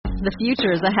The future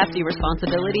is a hefty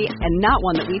responsibility and not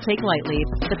one that we take lightly.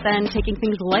 But then taking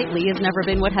things lightly has never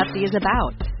been what Hefty is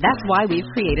about. That's why we've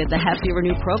created the Hefty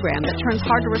Renew program that turns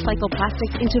hard-to-recycle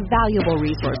plastics into valuable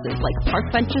resources like park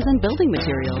benches and building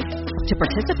materials. To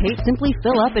participate, simply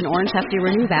fill up an orange Hefty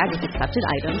Renew bag with accepted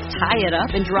items, tie it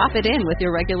up, and drop it in with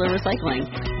your regular recycling.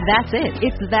 That's it.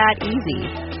 It's that easy.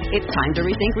 It's time to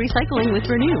rethink recycling with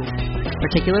Renew.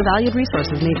 Particular valued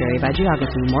resources may vary by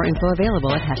geography. More info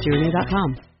available at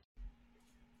heftyrenew.com.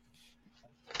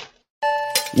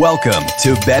 Welcome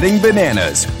to Betting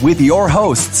Bananas with your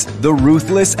hosts, the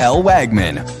Ruthless L.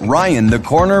 Wagman, Ryan the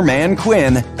Corner Man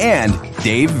Quinn, and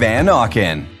Dave Van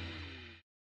Auken.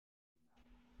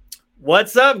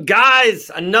 What's up,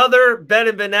 guys? Another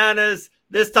Betting Bananas.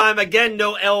 This time, again,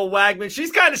 no L. Wagman.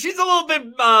 She's a little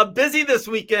bit busy this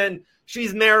weekend.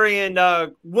 She's marrying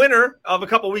winner of a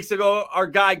couple weeks ago, our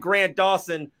guy Grant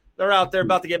Dawson. They're out there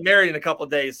about to get married in a couple of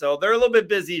days, so they're a little bit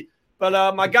busy.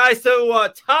 But my guy,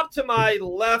 top to my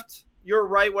left, your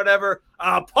right, whatever.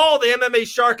 Paul, the MMA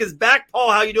Shark, is back.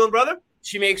 Paul, how you doing, brother?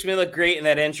 She makes me look great in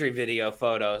that entry video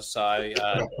photo. So,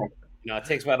 it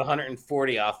takes about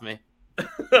 140 off me.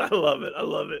 I love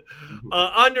it.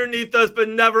 Underneath us, but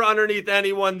never underneath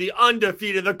anyone, the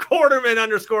undefeated, the Quarterman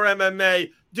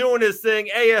 _MMA, doing his thing.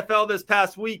 AFL this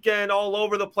past weekend, all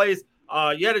over the place.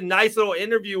 You had a nice little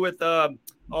interview with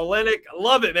Olenek.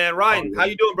 Love it, man. Ryan, how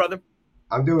you doing, brother?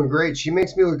 I'm doing great. She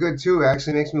makes me look good too. It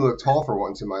actually makes me look tall for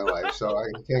once in my life, so I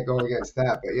can't go against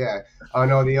that. But yeah,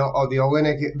 the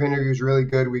Olenek interview is really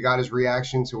good. We got his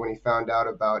reaction to when he found out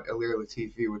about Ilir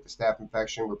Latifi with the staph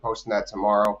infection. We're posting that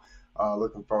tomorrow.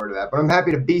 Looking forward to that. But I'm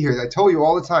happy to be here. I told you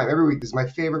all the time, every week. This is my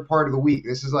favorite part of the week.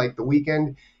 This is like the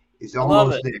weekend is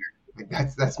almost there.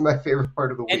 Like that's my favorite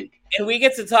part of the week. And we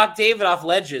get to talk David off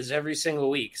ledges every single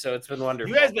week, so it's been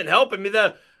wonderful. You guys been helping me.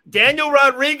 The Daniel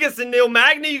Rodriguez and Neil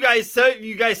Magny, you guys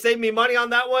saved me money on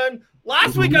that one.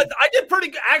 Last week, I did pretty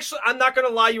good. Actually, I'm not going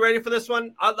to lie. You ready for this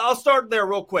one? I'll start there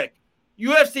real quick.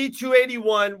 UFC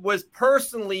 281 was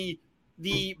personally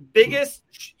the biggest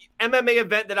MMA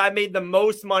event that I made the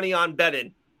most money on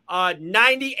betting.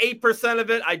 98%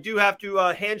 of it, I do have to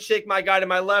handshake my guy to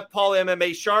my left, Paul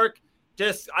MMA Shark.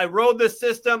 I rode the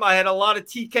system. I had a lot of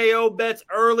TKO bets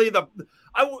early. The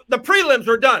prelims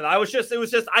were done. It was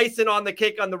just icing on the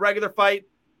cake on the regular fight.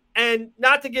 And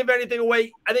not to give anything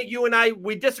away, I think you and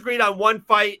we disagreed on one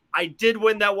fight. I did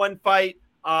win that one fight.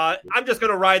 I'm just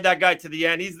going to ride that guy to the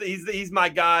end. He's my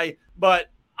guy, but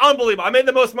unbelievable. I made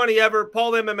the most money ever.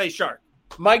 Paul MMA Shark.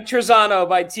 Mike Trezano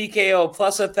by TKO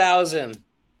plus 1,000.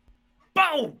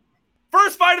 Boom.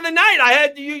 First fight of the night. I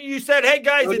had you said, hey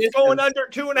guys, it's going under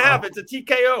 2.5. It's a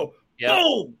TKO. Yep.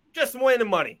 Boom. Just winning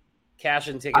money. Cash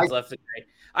and tickets left and right.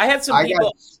 I had some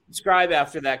people subscribe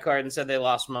after that card and said they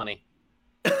lost money.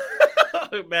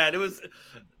 Man,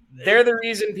 They're the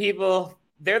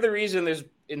reason there's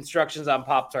instructions on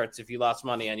Pop-Tarts if you lost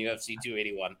money on UFC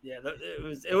 281. Yeah,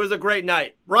 it was a great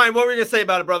night. Ryan, what were you going to say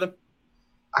about it, brother?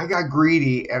 I got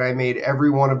greedy and I made every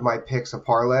one of my picks a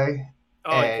parlay.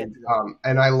 And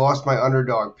I lost my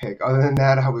underdog pick. Other than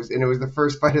that, it was the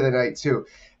first fight of the night too.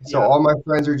 So all my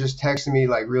friends are just texting me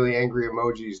like really angry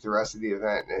emojis the rest of the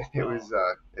event.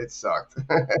 It sucked.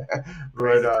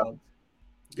 But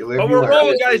we're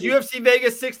rolling, guys. UFC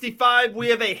Vegas 65. We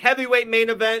have a heavyweight main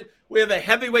event. We have a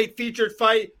heavyweight featured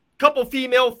fight. Couple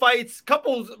female fights.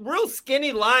 Couple real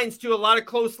skinny lines too. A lot of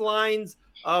close lines.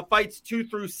 Fights 2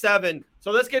 through 7.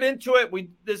 So let's get into it.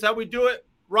 This is how we do it.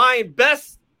 Ryan,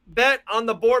 best bet on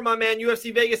the board, my man.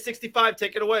 UFC Vegas 65.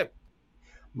 Take it away.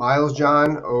 Miles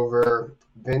John over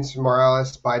Vince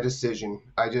Morales by decision.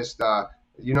 I just,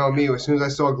 you know me, as soon as I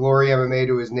saw Glory MMA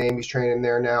to his name, he's training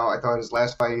there now. I thought his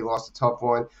last fight he lost a tough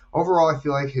one. Overall, I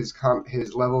feel like his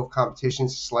level of competition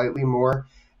is slightly more.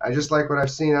 I just like what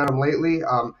I've seen on him lately.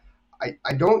 I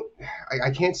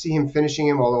can't see him finishing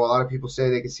him, although a lot of people say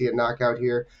they can see a knockout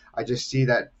here. I just see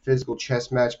that physical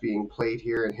chess match being played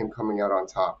here and him coming out on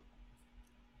top.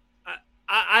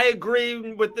 I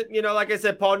agree with like I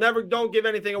said, Paul, don't give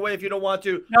anything away if you don't want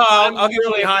to. No, I'm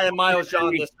really high on Miles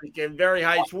John this weekend. Very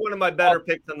high. It's one of my better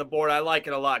picks on the board. I like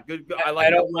it a lot. Good. I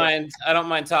don't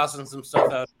mind tossing some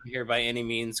stuff out here by any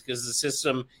means because the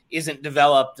system isn't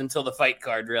developed until the fight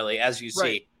card, really, as you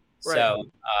see. Right. So,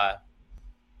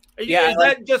 is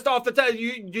that just off the top? Do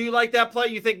you like that play?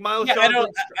 You think Miles John?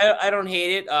 I don't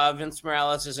hate it. Vince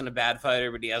Morales isn't a bad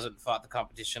fighter, but he hasn't fought the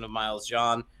competition of Miles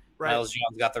John. Right. Miles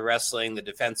John's got the wrestling, the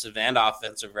defensive and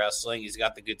offensive wrestling. He's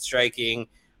got the good striking,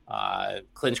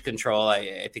 clinch control.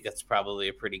 I think that's probably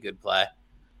a pretty good play.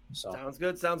 So sounds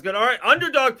good. All right,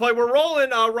 underdog play. We're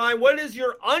rolling. Ryan, what is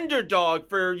your underdog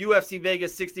for UFC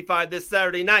Vegas 65 this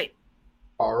Saturday night?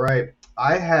 All right.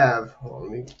 I have,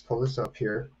 let me pull this up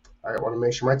here. I want to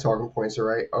make sure my talking points are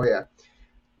right. Oh, yeah.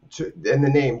 And the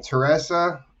name,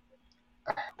 Teresa.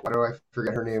 Why do I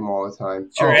forget her name all the time?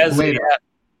 Teresa, Bleda. yeah.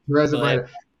 Teresa Bleda.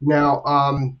 Now,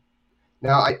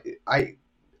 I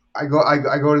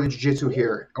go to the jiu-jitsu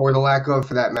here, or the lack of,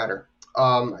 for that matter.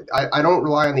 I don't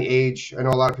rely on the age. I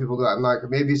know a lot of people do. I'm not.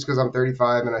 Maybe it's because I'm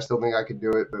 35 and I still think I could do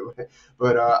it,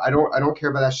 but I don't care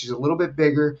about that. She's a little bit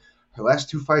bigger. Her last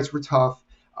 2 fights were tough,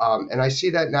 and I see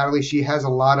that Natalie. She has a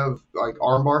lot of like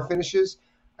armbar finishes.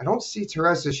 I don't see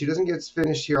Teresa. She doesn't get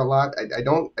finished here a lot. I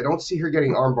don't see her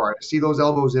getting armbar. I see those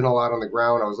elbows in a lot on the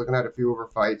ground. I was looking at a few of her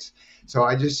fights. So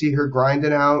I just see her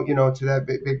grinding out, to that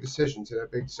big decision, I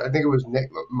think it was Nick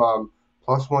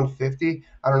plus 150.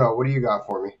 I don't know. What do you got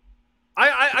for me?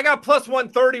 I got plus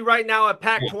 130 right now at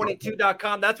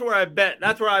pack22.com. That's where I bet.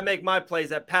 That's where I make my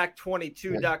plays, at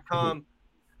pack22.com.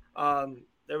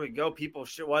 There we go. People,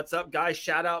 what's up, guys?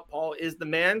 Shout out. Paul is the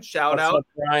man. Shout out. What's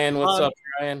up, Ryan? What's up,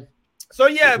 Ryan? So,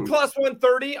 yeah, plus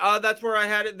 130. That's where I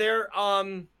had it there.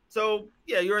 So,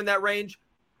 yeah, you're in that range.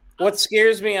 What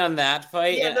scares me on that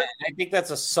fight, and I think that's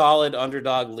a solid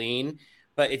underdog lean,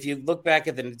 but if you look back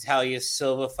at the Natalia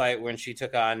Silva fight when she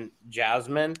took on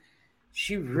Jasmine,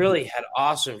 she really had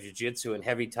awesome jiu-jitsu and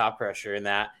heavy top pressure in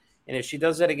that. And if she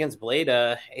does that against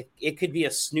Bleda, it could be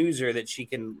a snoozer that she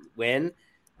can win.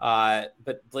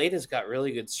 But Bleda's got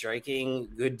really good striking,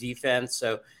 good defense,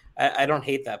 so I don't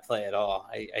hate that play at all.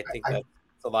 I think that's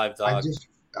a live dog.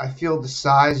 I feel the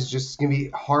size is just going to be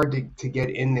hard to get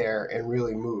in there and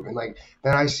really move. And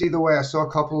then I see the way I saw a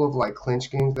couple of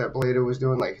clinch games that Bleda was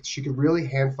doing. She could really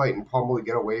hand fight and pummel to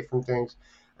get away from things.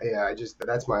 Yeah,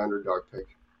 that's my underdog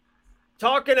pick.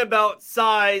 Talking about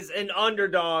size and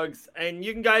underdogs, and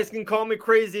you guys can call me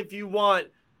crazy if you want.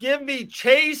 Give me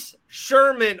Chase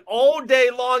Sherman all day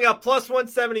long at plus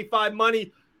 175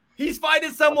 money. He's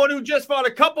fighting someone who just fought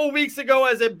a couple weeks ago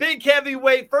as a big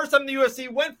heavyweight. First time in the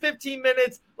UFC, went 15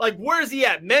 minutes. Where's he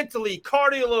at mentally,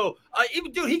 cardio?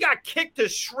 Even dude, he got kicked to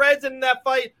shreds in that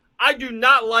fight. I do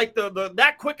not like the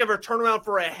that quick of a turnaround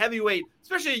for a heavyweight,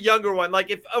 especially a younger one.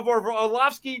 If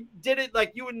Arlovsky did it,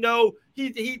 you would know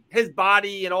his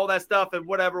body and all that stuff and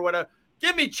whatever.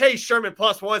 Give me Chase Sherman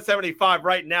plus 175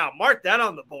 right now. Mark that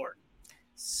on the board.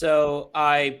 So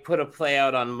I put a play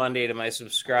out on Monday to my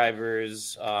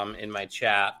subscribers in my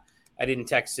chat. I didn't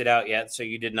text it out yet, so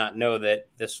you did not know that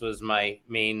this was my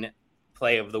main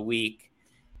play of the week.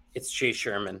 It's Chase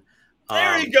Sherman.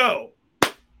 There you go.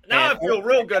 Now I feel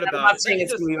real good about it. I'm not saying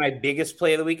it's going to be my biggest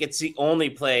play of the week. It's the only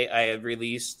play I have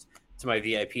released to my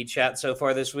VIP chat so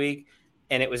far this week,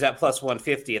 and it was at plus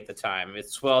 150 at the time. It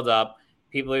swelled up.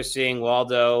 People are seeing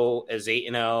Waldo as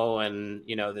 8-0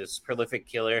 and, this prolific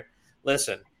killer.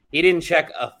 Listen, he didn't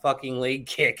check a fucking leg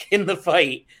kick in the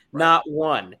fight. Right. Not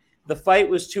one. The fight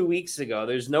was 2 weeks ago.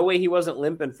 There's no way he wasn't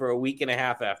limping for a week and a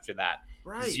half after that.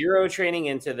 Right. Zero training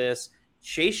into this.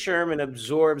 Chase Sherman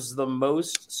absorbs the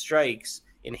most strikes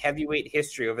in heavyweight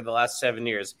history over the last 7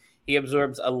 years. He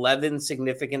absorbs 11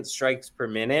 significant strikes per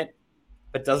minute,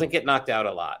 but doesn't get knocked out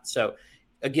a lot. So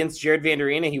against Jared Van Der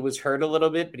Ene, he was hurt a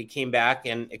little bit, but he came back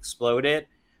and exploded.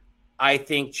 I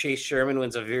think Chase Sherman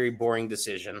wins a very boring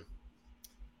decision.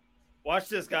 Watch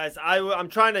this, guys. I'm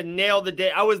trying to nail the day.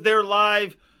 I was there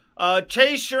live.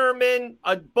 Chase Sherman,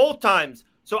 both times.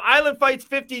 So Island Fights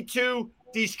 52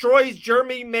 destroys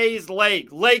Jeremy May's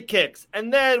leg kicks.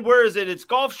 And then, where is it? It's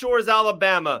Gulf Shores,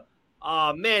 Alabama.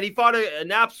 Man, he fought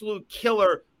an absolute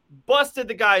killer. Busted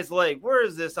the guy's leg. Where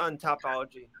is this on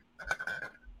Topology?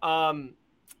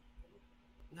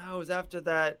 No, it was after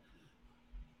that.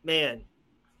 Man.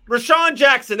 Rashawn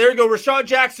Jackson. There you go. Rashawn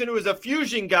Jackson, who was a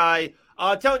fusion guy.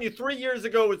 I'm telling you, 3 years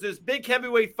ago was this big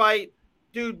heavyweight fight.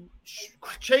 Dude,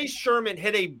 Chase Sherman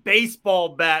hit a baseball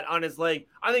bat on his leg.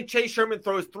 I think Chase Sherman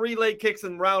throws 3 leg kicks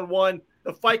in round 1.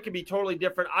 The fight could be totally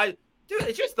different. Dude,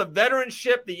 it's just the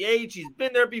veteranship, the age. He's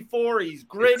been there before. He's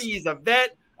gritty. He's a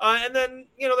vet. And then,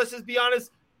 let's just be honest.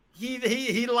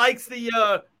 He likes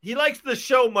the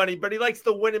show money, but he likes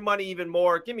the winning money even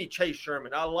more. Give me Chase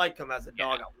Sherman. I like him as a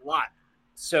dog a lot.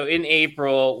 So in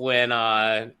April, when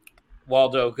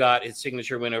Waldo got his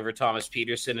signature win over Thomas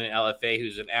Peterson in LFA,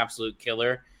 who's an absolute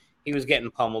killer, he was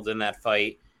getting pummeled in that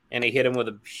fight, and he hit him with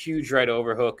a huge right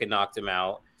overhook and knocked him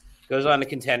out. Goes on to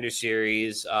Contender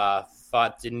Series,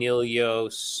 fought Danilo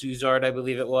Suzard, I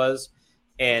believe it was,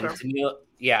 and Danilo,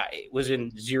 it was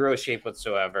in zero shape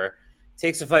whatsoever.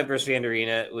 Takes the fight versus Van Der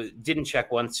Ene, didn't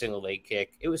check one single leg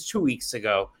kick. It was 2 weeks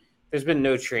ago. There's been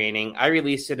no training. I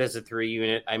released it as a 3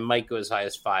 unit. I might go as high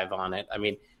as 5 on it. I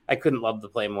mean, I couldn't love the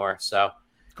play more. So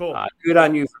cool. Good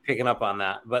on you for picking up on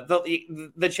that. But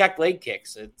the check leg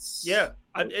kicks, it's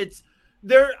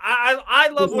I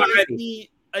love when I see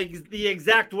the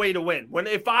exact way to win.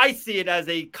 If I see it as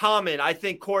a common, I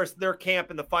think, of course, their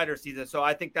camp in the fighter season. So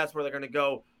I think that's where they're going to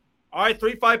go. All right,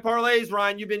 3-5 parlays,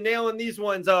 Ryan. You've been nailing these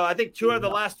ones. I think 2 out of the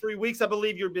last 3 weeks, I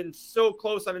believe you've been so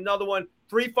close on another one.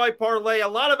 3-5 parlay, a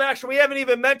lot of action. We haven't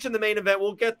even mentioned the main event.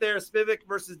 We'll get there. Spivak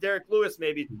versus Derek Lewis,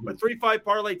 maybe. But 3-5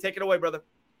 parlay, take it away, brother.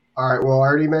 All right. Well, I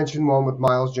already mentioned one with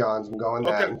Miles Johns. I'm going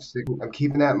that. Okay. I'm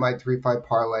keeping that in my 3-5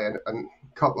 parlay. And a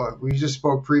couple of we just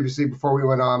spoke previously before we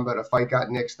went on, but a fight got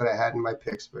nixed that I had in my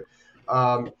picks. But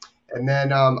and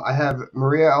then I have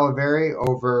Maria Oliveri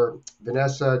over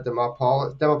Vanessa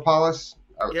Demopoulos. Demopoulos.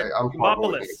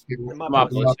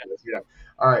 Yeah.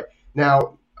 All right.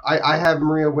 Now I have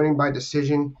Maria winning by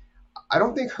decision. I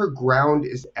don't think her ground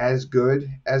is as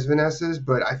good as Vanessa's,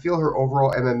 but I feel her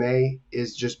overall MMA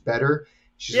is just better.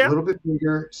 She's a little bit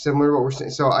bigger, similar to what we're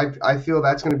saying. So I feel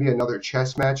that's going to be another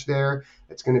chess match there.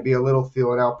 It's going to be a little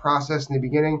feeling out process in the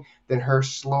beginning, then her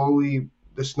slowly,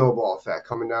 the snowball effect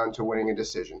coming down to winning a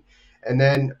decision. And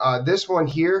then this one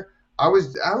here, I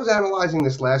was analyzing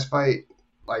this last fight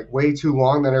like way too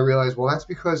long. Then I realized, well, that's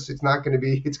because it's going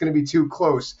to be too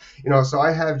close. So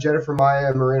I have Jennifer Maia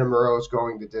and Marina Moroz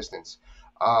going the distance.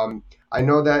 I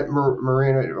know that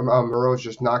Marina Moroz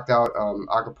just knocked out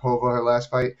Agapova her last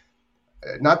fight.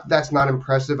 Not that that's not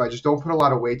impressive. I just don't put a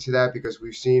lot of weight to that because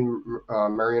we've seen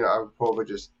Marina Agapova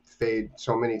just fade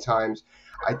so many times.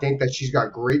 I think that she's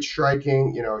got great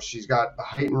striking. She's got the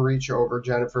height and reach over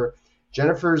Jennifer.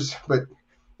 But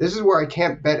this is where I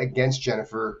can't bet against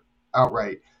Jennifer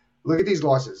outright. Look at these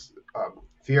losses.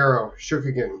 Fierro,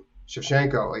 Shukagan,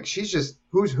 Shevchenko. Like, she's just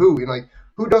who's who. And like,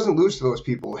 who doesn't lose to those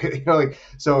people?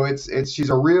 So she's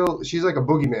like a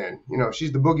boogeyman.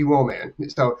 She's the boogie wall man.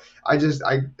 So I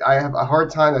have a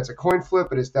hard time. That's a coin flip,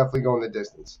 but it's definitely going the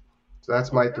distance. So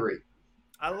that's my 3.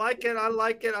 I like it.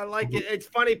 It's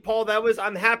funny, Paul.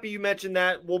 I'm happy you mentioned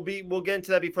that. We'll get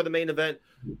into that before the main event.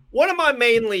 One of my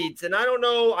main leads, and I don't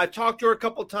know, I've talked to her a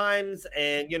couple times,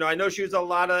 and I know she was a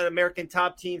lot of American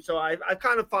top teams, so I've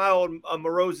kind of followed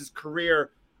Moroz's career.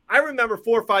 I remember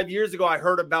 4 or 5 years ago, I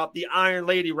heard about the Iron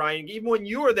Lady, Ryan. Even when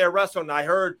you were there wrestling, I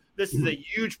heard this is a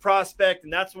huge prospect,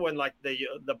 and that's when like the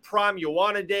prime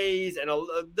Joanna days, and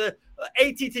the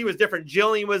ATT was different.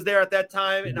 Jillian was there at that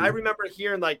time, and I remember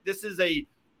hearing like this is a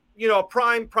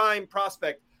prime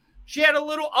prospect. She had a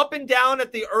little up and down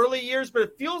at the early years, but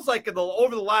it feels like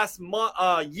over the last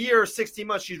year, 16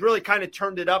 months, she's really kind of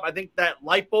turned it up. I think that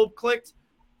light bulb clicked.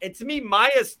 And to me,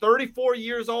 Maya's 34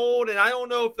 years old, and I don't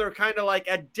know if they're kind of like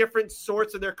at different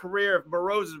sorts of their career. If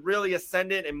Moroz is really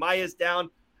ascendant and Maya's down.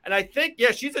 And I think,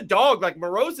 she's a dog. Like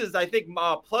Moroz is, I think,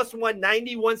 plus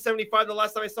 190, 175 the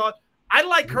last time I saw it. I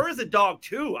like her as a dog,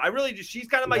 too. I really do. She's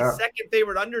kind of my second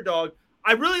favorite underdog.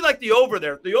 I really like the over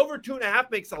there. The over 2.5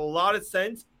 makes a lot of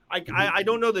sense. I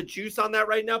don't know the juice on that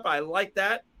right now, but I like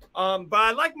that. But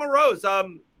I like Moroz.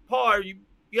 Paul,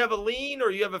 you have a lean or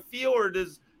you have a feel, or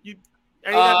does you –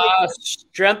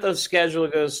 strength of schedule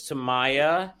goes to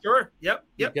Maya. Sure. Yep.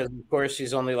 Because of course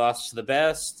she's only lost to the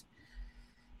best.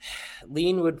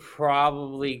 Lean would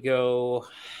probably go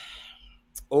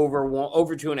over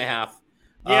 2.5.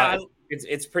 Yeah,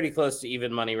 it's pretty close to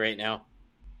even money right now.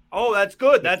 Oh, that's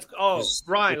good.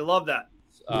 Ryan, I love that.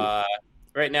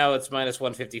 Right now it's minus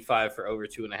 155 for over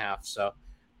 2.5. So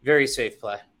very safe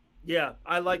play. Yeah,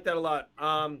 I like that a lot.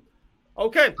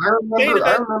 Okay.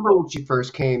 I remember when she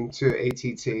first came to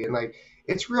ATT, and like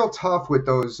it's real tough with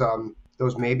those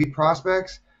maybe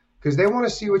prospects because they want to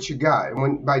see what you got,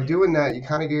 and by doing that, you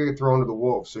kind of get thrown to the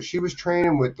wolves. So she was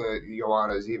training with the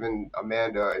Joannas, even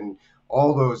Amanda, and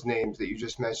all those names that you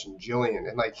just mentioned, Jillian,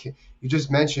 and like you just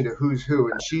mentioned a who's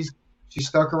who, and she's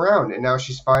stuck around, and now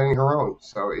she's finding her own.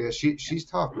 So yeah, she's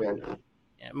tough, man.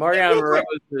 Yeah, Mariana Moroz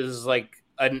is like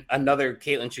another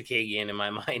Caitlin Chikagian in my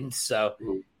mind. So.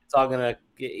 It's all going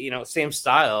to, same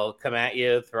style, come at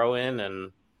you, throw in,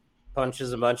 and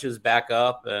punches and bunches, back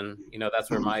up. And, that's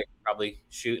where Mike probably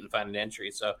shoot and find an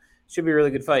entry. So it should be a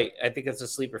really good fight. I think it's a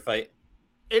sleeper fight.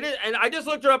 It is. And I just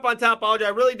looked her up on Topology. I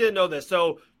really didn't know this.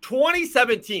 So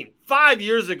 2017, 5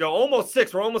 years ago, almost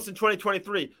 6. We're almost in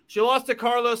 2023. She lost to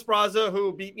Carlos Braza,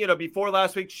 who, before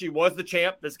last week, she was the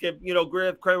champ. Let's give,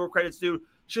 credit where credit's due.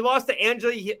 She lost to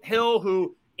Angela Hill,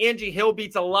 who Angie Hill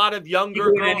beats a lot of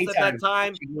younger girls at that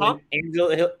time.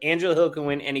 Angela Hill can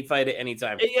win any fight at any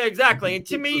time. Yeah, exactly. And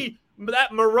to me, that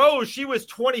Moroz, she was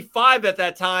 25 at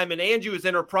that time, and Angie was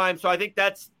in her prime. So I think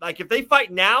that's like if they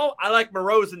fight now, I like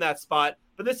Moroz in that spot.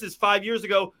 But this is 5 years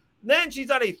ago. Then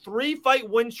she's on a 3-fight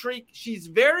win streak. She's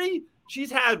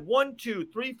had 1, 2,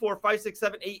 3, 4, 5, 6,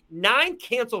 7, 8, 9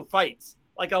 canceled fights.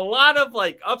 Like a lot of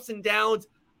like ups and downs.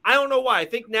 I don't know why. I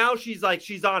think now she's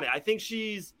on it. I think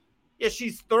she's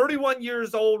 31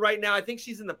 years old right now. I think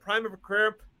she's in the prime of her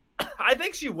career. I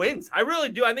think she wins. I really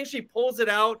do. I think she pulls it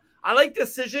out. I like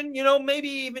decision, maybe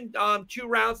even 2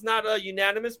 rounds, not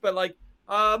unanimous, but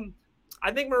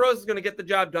I think Moroz is going to get the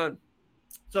job done.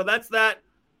 So that's that.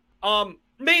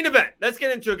 Main event. Let's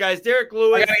get into it, guys. Derek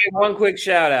Lewis. I gotta give one quick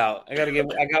shout out. I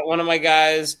got one of my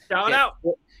guys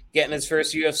getting his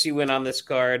first UFC win on this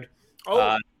card.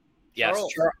 Oh, yes,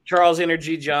 Charles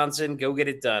Energy Johnson. Go get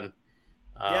it done.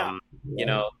 A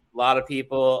lot of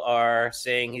people are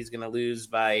saying he's going to lose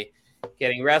by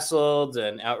getting wrestled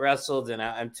and out-wrestled, and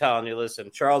I'm telling you, listen,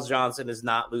 Charles Johnson is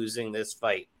not losing this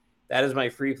fight. That is my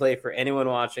free play for anyone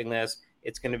watching this.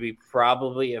 It's going to be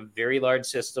probably a very large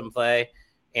system play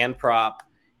and prop.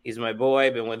 He's my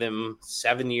boy. Been with him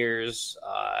 7 years.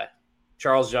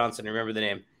 Charles Johnson, remember the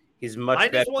name. He's much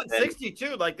better. Minus 160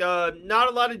 too. Not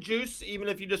a lot of juice, even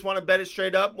if you just want to bet it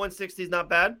straight up. 160 is not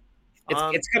bad.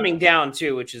 It's coming down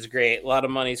too, which is great. A lot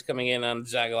of money's coming in on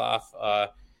Zagaloff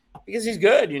because he's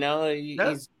good.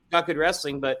 He's got good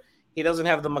wrestling, but he doesn't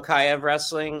have the Makayev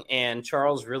wrestling. And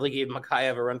Charles really gave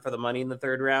Makayev a run for the money in the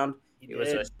third round. It was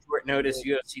a short notice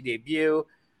UFC debut.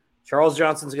 Charles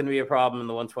Johnson's going to be a problem in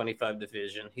the 125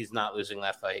 division. He's not losing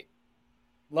that fight.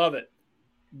 Love it.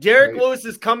 Derek Lewis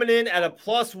is coming in at a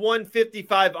plus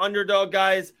 155 underdog,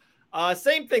 guys.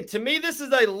 Same thing. To me, this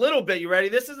is a little bit, you ready?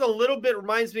 This is a little bit,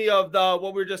 reminds me of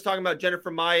what we were just talking about,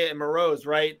 Jennifer Maia and Moroz,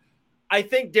 right? I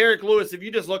think Derek Lewis, if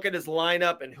you just look at his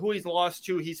lineup and who he's lost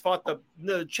to, he's fought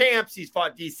the champs. He's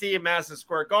fought DC in Madison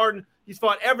Square Garden. He's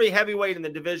fought every heavyweight in the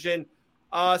division.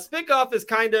 Spikoff is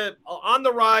kind of on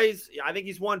the rise. I think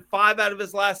he's won 5 out of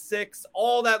his last 6.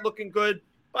 All that looking good.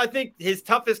 But I think his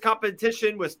toughest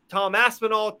competition was Tom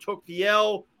Aspinall, took the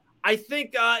L. I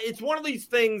think it's one of these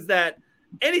things that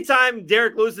anytime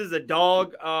Derek Lewis is a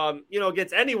dog,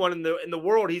 against anyone in the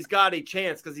world, he's got a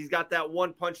chance because he's got that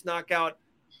one punch knockout.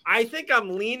 I think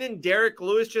I'm leaning Derek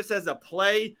Lewis just as a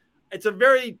play. It's a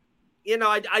very,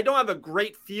 I don't have a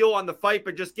great feel on the fight,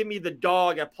 but just give me the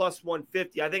dog at plus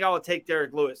 150. I think I will take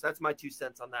Derek Lewis. That's my 2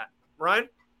 cents on that. Ryan?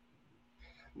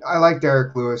 I like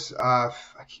Derek Lewis. I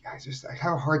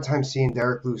have a hard time seeing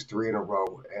Derek lose 3 in a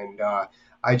row. And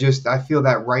I feel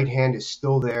that right hand is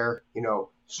still there,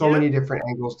 many different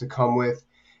angles to come with.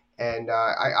 And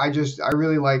I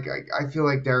feel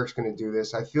like Derek's going to do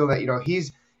this. I feel that,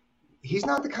 he's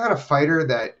not the kind of fighter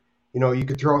that, you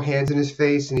could throw hands in his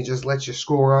face and he just lets you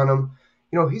score on him.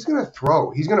 He's going to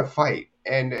throw. He's going to fight.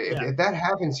 And if that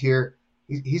happens here,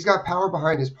 he's got power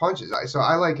behind his punches. So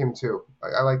I like him too.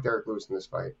 I like Derek Lewis in this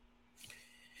fight.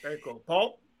 Very cool.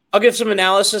 Paul? I'll give some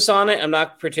analysis on it. I'm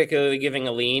not particularly giving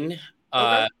a lean.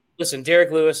 Okay. Listen,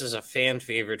 Derek Lewis is a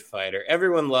fan-favorite fighter.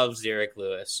 Everyone loves Derek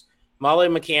Lewis. Molly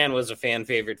McCann was a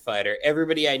fan-favorite fighter.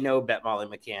 Everybody I know bet Molly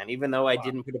McCann, even though I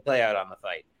didn't put a play out on the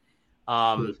fight.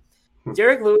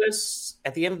 Derek Lewis,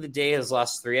 at the end of the day, has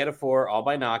lost 3 out of 4, all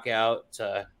by knockout,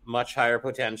 to much higher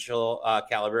potential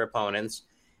caliber opponents.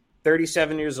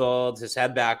 37 years old, has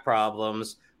had back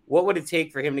problems. What would it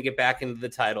take for him to get back into the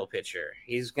title picture?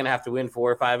 He's going to have to win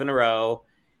 4 or 5 in a row.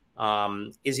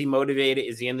 Is he motivated?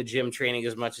 Is he in the gym training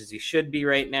as much as he should be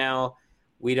right now?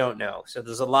 We don't know. So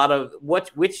there's a lot of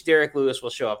which Derek Lewis will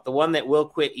show up. The one that will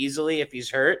quit easily if he's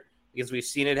hurt, because we've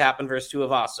seen it happen versus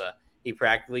Tuivasa. He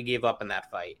practically gave up in that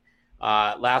fight.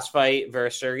 Last fight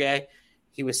versus Sergey,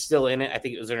 he was still in it. I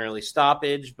think it was an early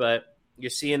stoppage, but you're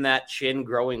seeing that chin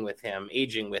growing with him,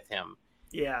 aging with him.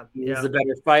 Yeah. He's the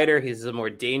better fighter. He's the more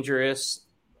dangerous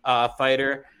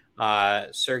fighter.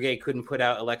 Sergey couldn't put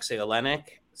out Alexei Olenek,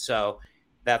 so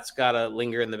that's got to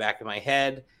linger in the back of my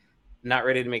head. Not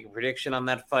ready to make a prediction on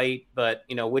that fight, but,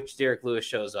 which Derek Lewis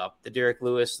shows up? The Derek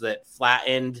Lewis that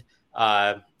flattened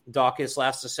Dawkins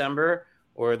last December,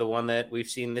 or the one that we've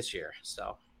seen this year?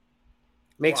 So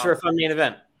makes for a fun main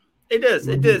event. It is.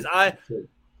 It is. I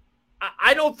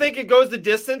don't think it goes the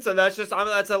distance, and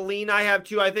that's a lean I have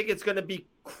too. I think it's going to be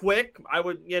quick. I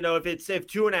would, if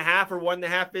 2.5 or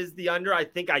 1.5 is the under, I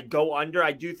think I'd go under.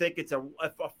 I do think it's a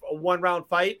 1-round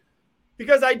fight,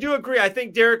 because I do agree. I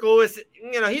think Derek Lewis,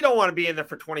 he don't want to be in there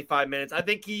for 25 minutes. I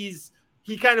think he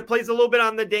kind of plays a little bit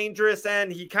on the dangerous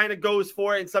end. He kind of goes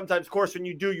for it, and sometimes, of course, when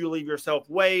you do, you leave yourself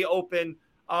way open.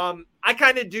 I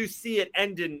kind of do see it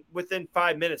ending within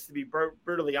 5 minutes, to be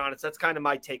brutally honest. That's kind of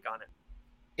my take on it.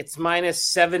 It's minus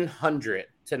 700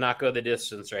 to not go the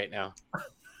distance right now.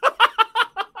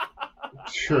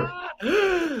 Sure.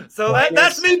 So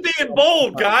that's me being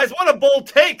bold, guys. What a bold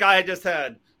take I just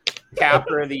had.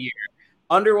 Capper of the year.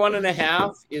 Under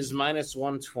 1.5 is minus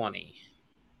 120.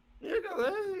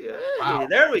 Wow.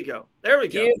 There we go. Give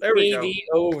me the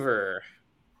over.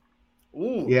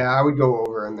 Ooh. Yeah, I would go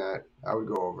over on that. I would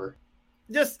go over.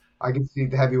 I can see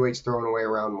the heavyweights throwing away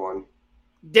round 1.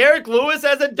 Derek Lewis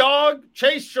as a dog,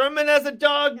 Chase Sherman as a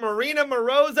dog, Marina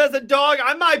Moroz as a dog.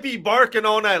 I might be barking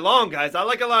all night long, guys. I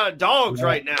like a lot of dogs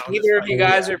right now. Either of you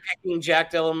guys are picking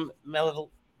Jack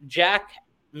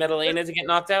Medellina to get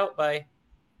knocked out by?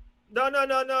 No.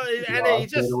 And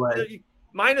he's just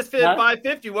minus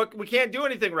 550. What, we can't do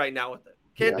anything right now with it.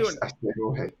 Can't do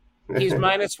anything. He's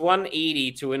minus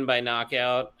 180 to win by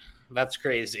knockout. That's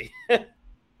crazy.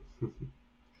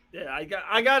 Yeah,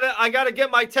 I gotta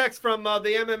get my text from the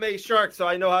MMA Shark so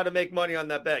I know how to make money on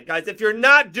that bet. Guys, if you're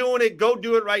not doing it, go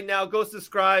do it right now. Go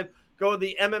subscribe. Go to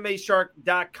the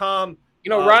MMAshark.com.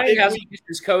 Ryan hasn't used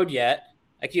his code yet.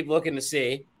 I keep looking to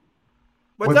see.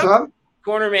 What's up?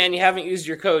 Cornerman, you haven't used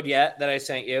your code yet that I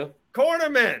sent you.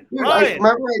 Cornerman, dude, Ryan.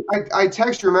 I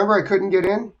text you. Remember I couldn't get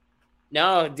in?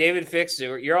 No, David fixed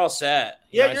it. You're all set.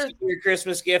 Yeah, your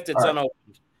Christmas gift. It's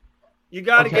unopened. You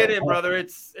got to get in, brother.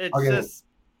 It's just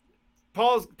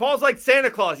Paul's like Santa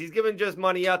Claus. He's giving just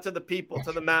money out to the people,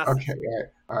 to the masses. Okay,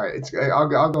 all right.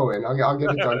 I'll go in. I'll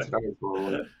get it done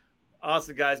tonight.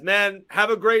 Awesome, guys. Man, have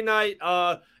a great night.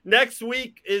 Next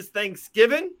week is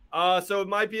Thanksgiving, so it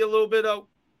might be a little bit of.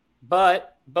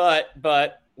 But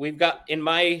we've got, in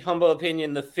my humble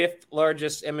opinion, the 5th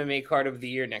largest MMA card of the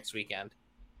year next weekend.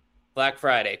 Black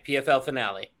Friday, PFL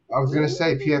finale. I was going to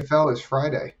say PFL is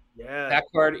Friday. Yeah. That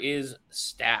card is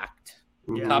stacked.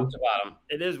 Yeah. Top to bottom.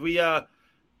 It is. We had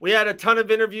a ton of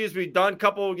interviews. We've done a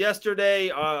couple yesterday.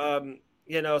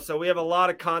 So we have a lot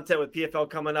of content with PFL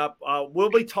coming up. We'll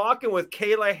be talking with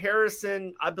Kayla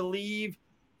Harrison, I believe,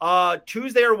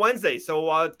 Tuesday or Wednesday. So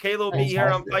Kayla will be here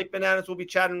on Fight Bananas. We'll be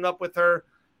chatting up with her.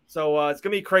 So it's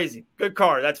going to be crazy. Good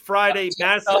card. That's Friday.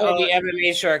 Tell the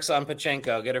MMA Sharks on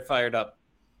Pachenko. Get her fired up.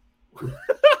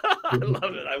 I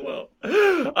love it. I will.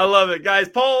 I love it, guys.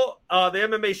 Paul, the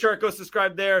MMA Shark, go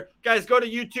subscribe there. Guys, go to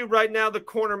YouTube right now, the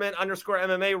Cornerman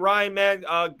 _MMA. Ryan, man,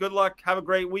 good luck. Have a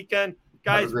great weekend.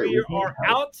 Guys, we are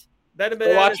out.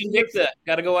 Go watch Invicta.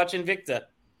 Got to go watch Invicta.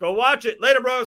 Go watch it. Later, bros.